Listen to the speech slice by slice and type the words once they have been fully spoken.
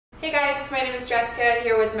Hey guys, my name is Jessica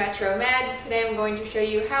here with Metro Med. Today I'm going to show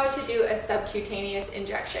you how to do a subcutaneous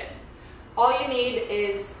injection. All you need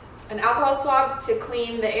is an alcohol swab to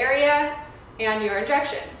clean the area and your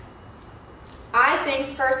injection. I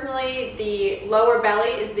think personally the lower belly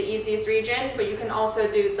is the easiest region, but you can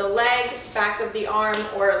also do the leg, back of the arm,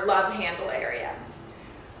 or love handle area.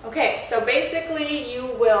 Okay, so basically you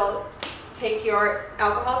will take your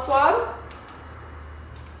alcohol swab,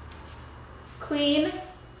 clean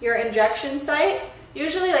your injection site.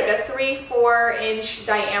 Usually like a 3-4 inch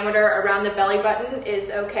diameter around the belly button is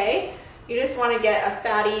okay. You just want to get a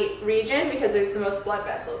fatty region because there's the most blood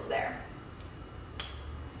vessels there.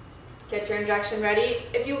 Get your injection ready.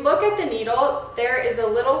 If you look at the needle, there is a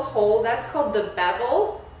little hole that's called the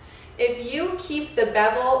bevel. If you keep the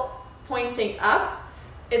bevel pointing up,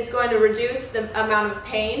 it's going to reduce the amount of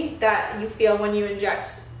pain that you feel when you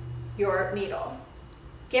inject your needle.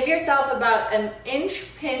 Give yourself about an inch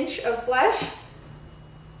pinch of flesh,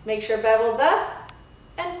 make sure bevel's up,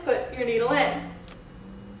 and put your needle in.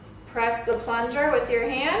 Press the plunger with your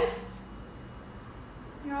hand,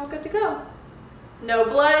 you're all good to go. No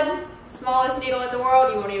blood, smallest needle in the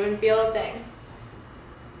world, you won't even feel a thing.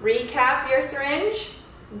 Recap your syringe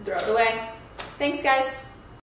and throw it away. Thanks guys.